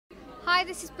Hi,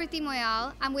 this is Preity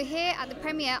Mohyal, and we're here at the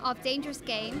premiere of Dangerous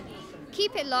Game.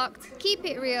 Keep it locked, keep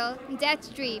it real, and dare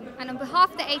to dream. And on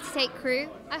behalf of the 88 crew,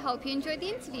 I hope you enjoyed the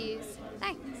interviews.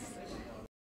 Thanks.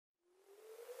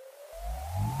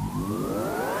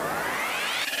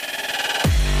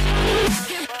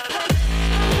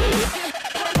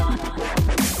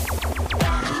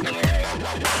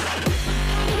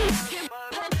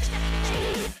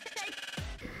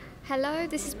 Hello,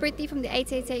 this is Preity from the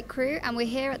 888 crew, and we're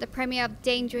here at the premiere of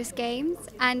Dangerous Games,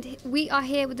 and we are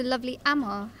here with the lovely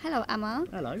Amar. Hello, Amar.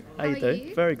 Hello, how you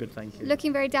doing? Very good, thank you.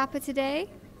 Looking very dapper today.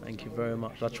 Thank you very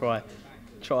much. I try.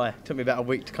 Took me about a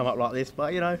week to come up like this,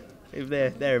 but you know,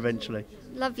 there eventually.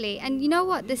 Lovely. And you know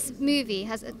what? This movie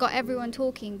has got everyone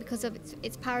talking because of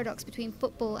its paradox between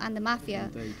football and the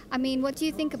mafia. Indeed. I mean, what do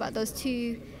you think about those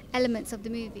two elements of the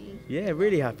movie? Yeah,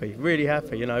 really happy.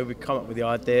 You know, we come up with the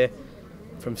idea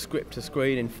from script to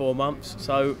screen in 4 months.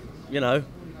 So, you know,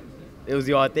 it was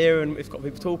the idea and it's got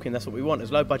people talking. That's what we want.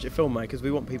 As low budget filmmakers, we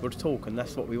want people to talk, and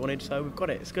that's what we wanted, so we've got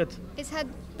it. It's good. It's had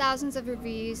thousands of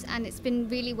reviews and it's been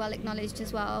really well acknowledged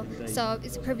as well. Indeed. So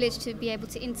it's a privilege to be able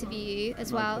to interview you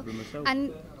as well. problem at all.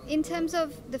 And in terms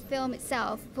of the film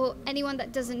itself, for anyone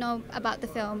that doesn't know about the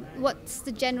film, what's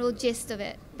the general gist of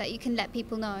it that you can let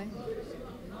people know?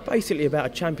 Basically about a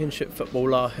championship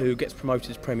footballer who gets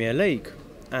promoted to Premier League,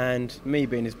 and me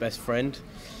being his best friend,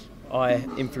 I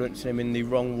influenced him in the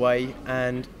wrong way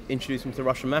and introduced him to the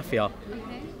Russian mafia.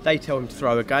 Okay. They tell him to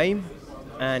throw a game,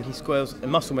 and he scores, a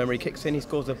muscle memory kicks in, he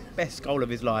scores the best goal of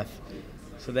his life.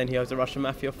 So then he owes the Russian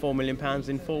mafia £4 million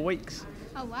in 4 weeks.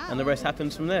 Oh wow. And the rest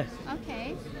happens from there.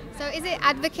 Okay. So is it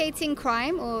advocating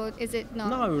crime or is it not?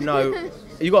 No.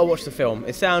 You got to watch the film.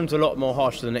 It sounds a lot more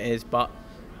harsh than it is, but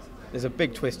there's a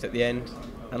big twist at the end,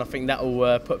 and I think that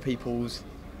will put people's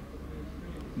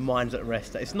minds at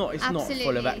rest. It's not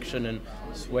full of action and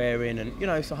swearing, and you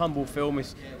know, it's a humble film.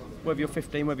 It's whether you're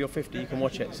 15, whether you're 50, you can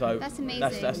watch it. So that's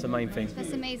amazing. That's the main thing.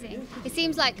 That's amazing. It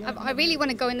seems like I really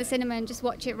want to go in the cinema and just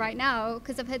watch it right now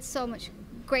because I've heard so much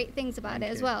great things about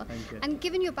it as well. Thank you. And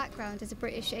given your background as a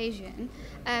British Asian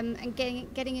and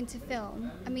getting into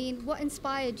film, I mean, what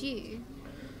inspired you?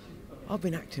 I've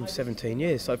been acting for 17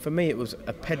 years, so for me it was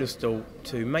a pedestal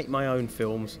to make my own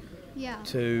films,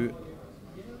 to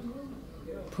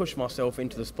push myself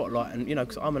into the spotlight, and you know,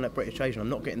 because I'm a British Asian, I'm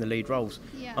not getting the lead roles.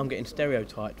 Yeah. I'm getting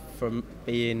stereotyped from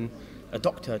being a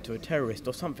doctor to a terrorist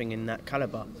or something in that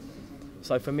calibre.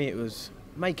 So for me it was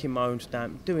making my own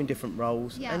stamp, doing different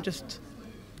roles, and just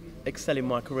excelling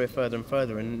my career further and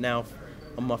further, and now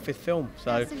on my 5th film.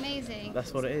 So that's amazing.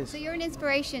 That's what it is. So you're an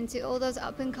inspiration to all those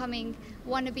up and coming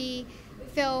wannabe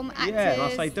film actors. Yeah, and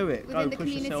I say do it. Go within the push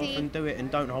yourself community. and do it, and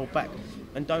don't hold back.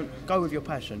 And don't go with your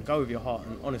passion, go with your heart,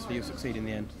 and honestly you'll succeed in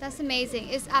the end. That's amazing.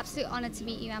 It's an absolute honour to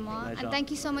meet you, Amar. Pleasure. And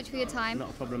thank you so much for your time.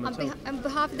 Not a problem at all. On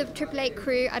behalf of the 888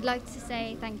 crew, I'd like to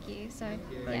say thank you. So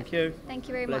Thank you. Thank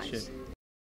you very Bless much. you.